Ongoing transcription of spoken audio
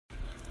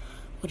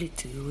What it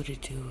do, what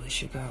it do,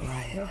 it's your girl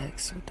Riot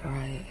X with the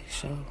Riot X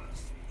Show.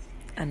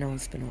 I know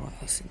it's been a while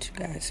since you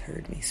guys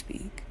heard me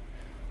speak.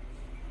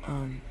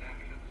 But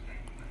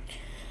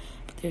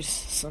there's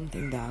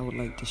something that I would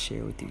like to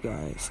share with you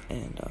guys,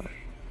 and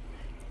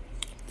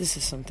this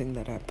is something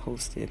that I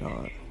posted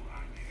on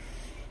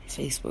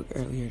Facebook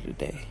earlier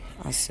today.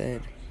 I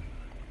said,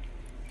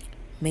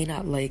 may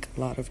not like a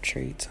lot of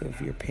traits of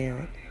your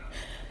parent.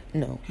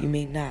 No, you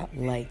may not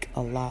like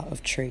a lot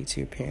of traits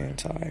your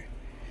parents are.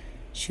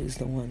 Choose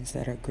the ones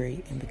that are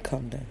great and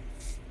become them.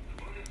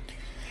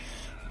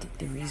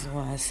 The reason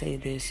why I say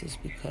this is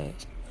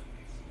because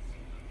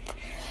I'm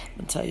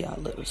gonna tell y'all a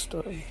little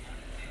story.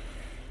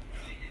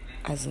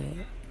 As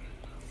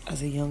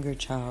a younger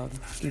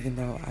child, even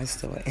though I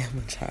still am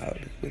a child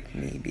with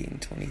me being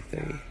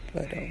 23,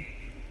 but I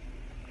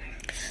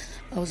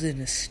was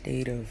in a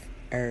state of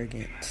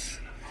arrogance,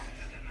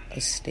 a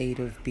state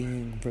of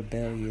being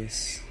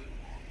rebellious,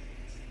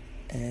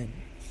 and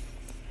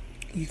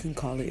you can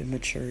call it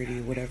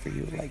immaturity, whatever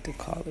you would like to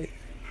call it.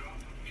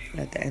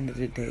 At the end of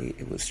the day,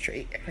 it was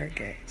straight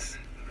arrogance.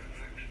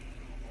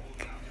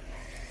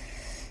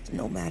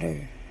 No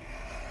matter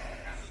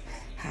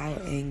how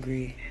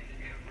angry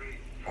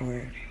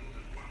or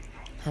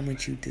how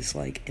much you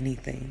dislike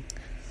anything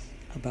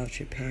about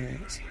your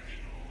parents,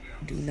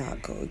 do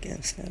not go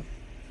against them.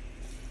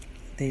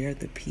 They are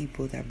the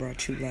people that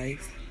brought you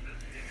life.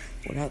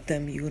 Without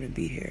them, you wouldn't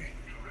be here.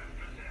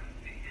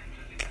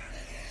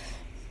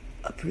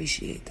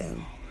 Appreciate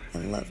them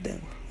and love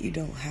them. You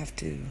don't have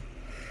to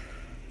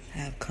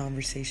have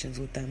conversations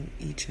with them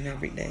each and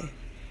every day,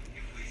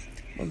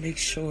 but make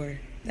sure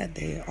that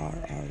they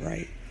are all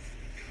right.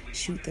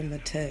 Shoot them a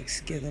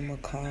text, give them a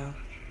call,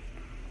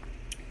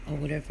 or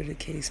whatever the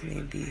case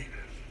may be.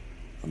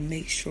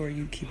 Make sure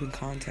you keep in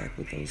contact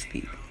with those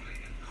people.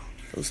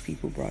 Those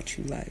people brought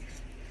you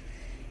life.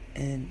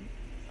 And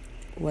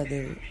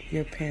whether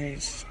your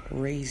parents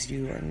raised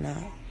you or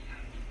not,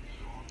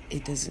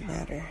 it doesn't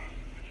matter.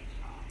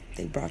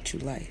 They brought you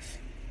life.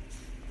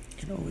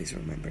 And always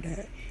remember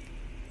that.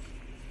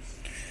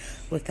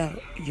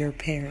 Without your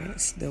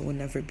parents, there will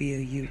never be a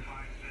you.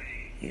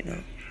 You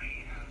know?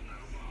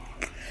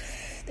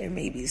 There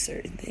may be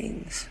certain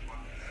things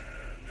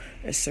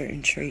or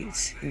certain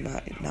traits you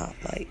might not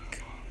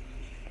like.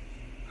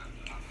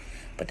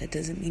 But that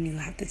doesn't mean you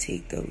have to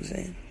take those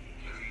in.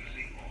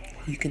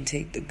 You can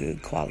take the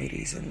good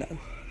qualities in them.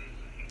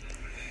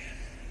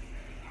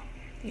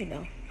 You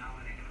know?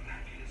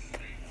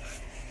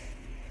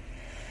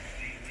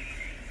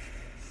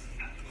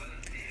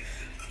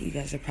 You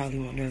guys are probably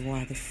wondering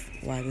why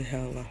the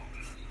hell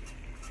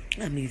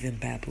I'm even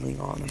babbling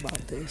on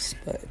about this,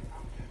 but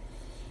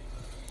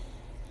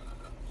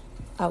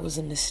I was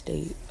in a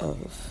state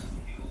of,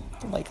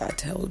 like I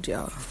told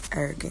y'all,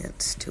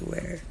 arrogance to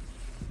where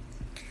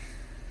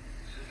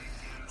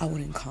I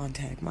wouldn't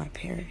contact my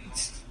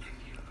parents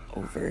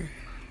over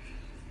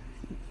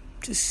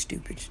just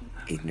stupid,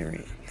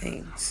 ignorant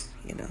things,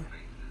 you know?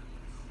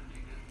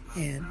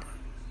 And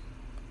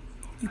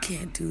you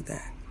can't do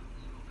that.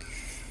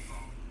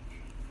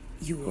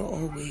 You will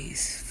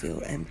always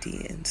feel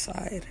empty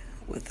inside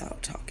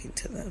without talking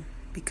to them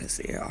because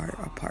they are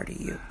a part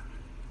of you.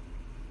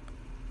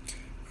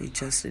 You're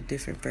just a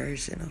different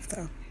version of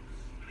them,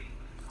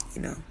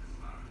 you know?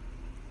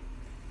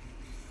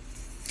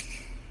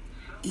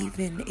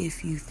 Even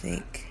if you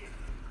think,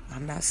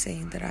 I'm not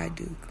saying that I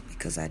do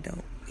because I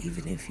don't,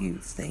 even if you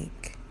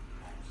think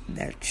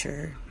that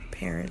your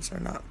parents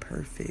are not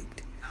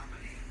perfect,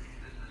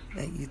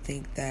 that you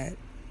think that,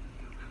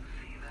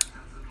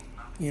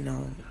 you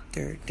know,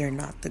 they're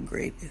not the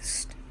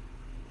greatest,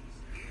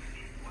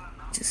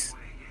 just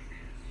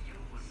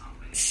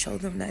show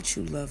them that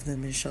you love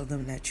them and show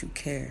them that you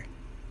care.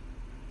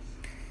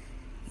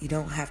 You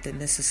don't have to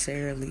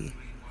necessarily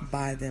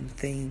buy them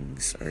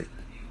things or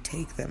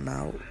take them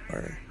out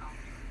or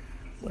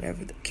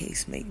whatever the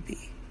case may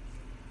be.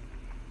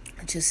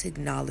 Just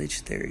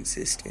acknowledge their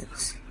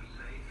existence.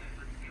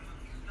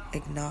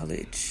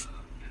 Acknowledge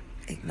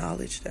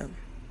them.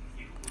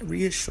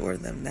 Reassure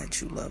them that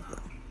you love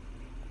them.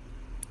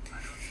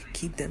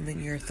 Keep them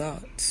in your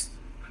thoughts.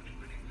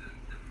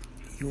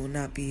 You will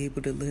not be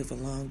able to live a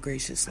long,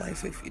 gracious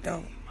life if you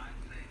don't.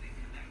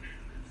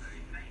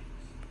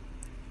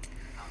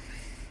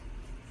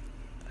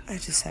 I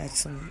just had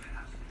some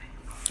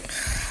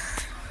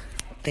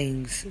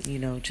things, you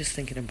know, just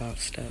thinking about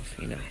stuff,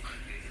 you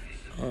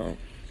know.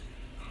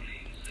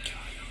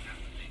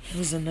 It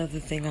was another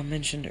thing I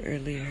mentioned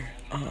earlier.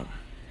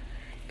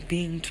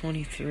 Being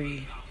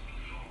 23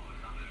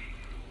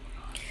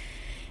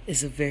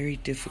 is a very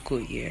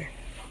difficult year.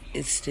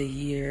 It's the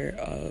year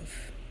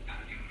of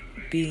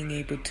being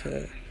able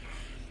to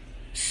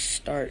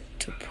start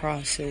to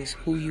process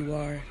who you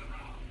are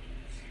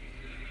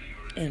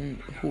and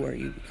who are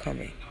you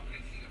becoming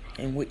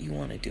and what you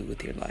want to do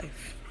with your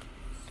life.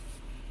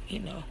 You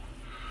know,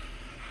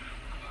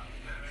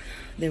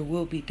 there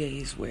will be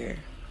days where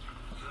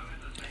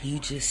you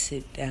just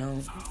sit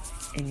down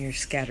and you're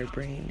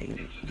scatterbrained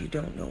and you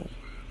don't know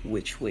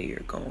which way you're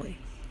going.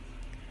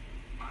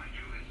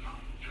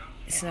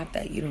 It's not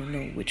that you don't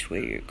know which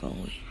way you're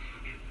going.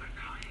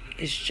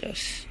 It's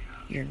just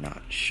you're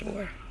not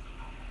sure,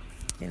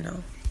 you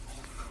know?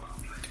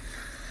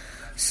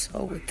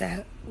 So with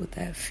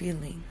that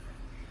feeling,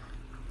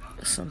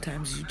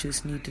 sometimes you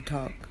just need to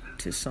talk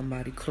to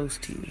somebody close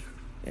to you.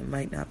 It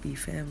might not be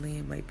family,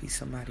 it might be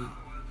somebody,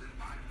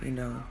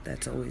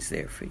 that's always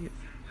there for you.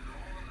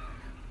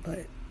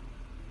 But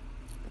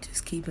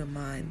just keep in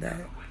mind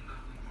that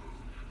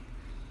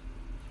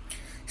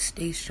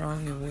stay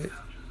strong in what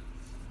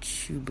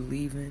you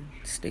believe in.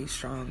 Stay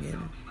strong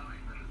in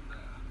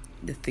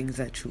the things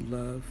that you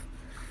love.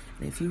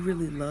 And if you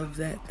really love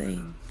that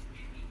thing,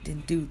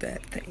 then do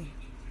that thing,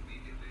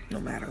 no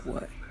matter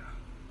what.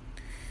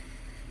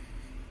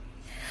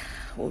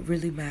 What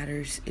really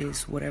matters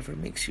is whatever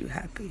makes you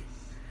happy.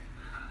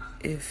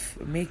 If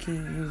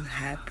making you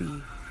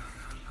happy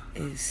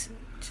is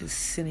just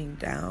sitting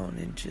down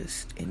and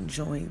just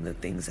enjoying the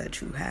things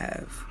that you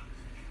have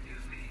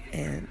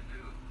and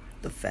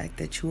the fact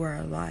that you are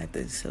alive,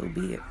 then so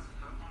be it,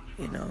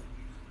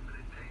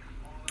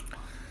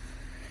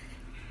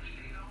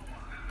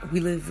 We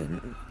live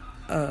in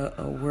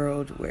a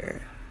world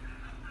where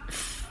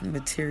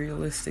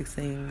materialistic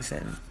things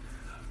and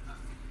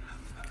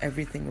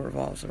everything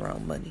revolves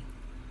around money,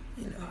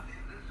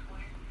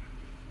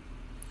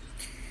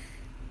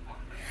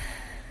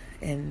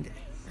 And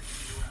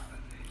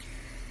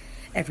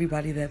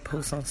everybody that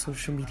posts on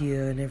social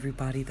media and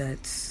everybody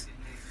that's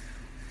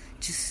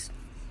just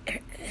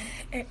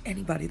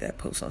anybody that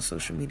posts on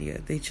social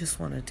media, they just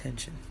want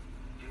attention.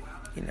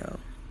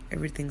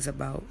 Everything's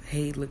about,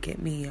 hey, look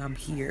at me, I'm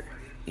here,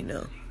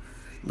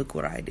 look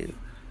what I do,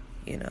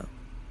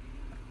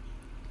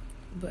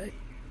 But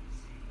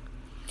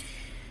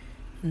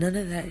none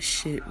of that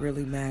shit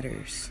really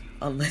matters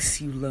unless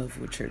you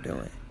love what you're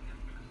doing,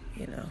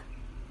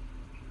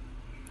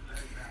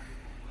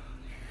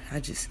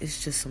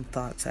 It's just some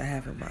thoughts I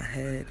have in my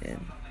head,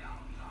 and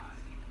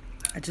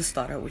I just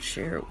thought I would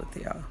share it with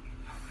y'all.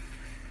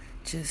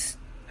 Just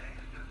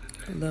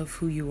love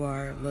who you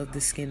are, love the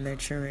skin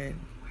that you're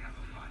in,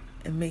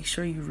 and make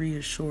sure you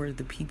reassure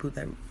the people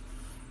that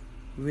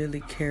really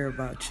care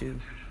about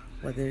you,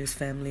 whether it's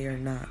family or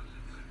not.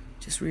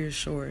 Just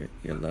reassure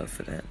your love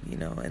for them,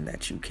 and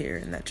that you care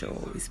and that you'll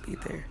always be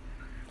there.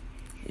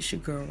 It's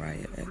your girl,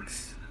 Raya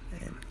X,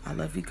 and I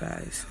love you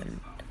guys, and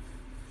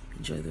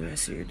enjoy the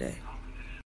rest of your day.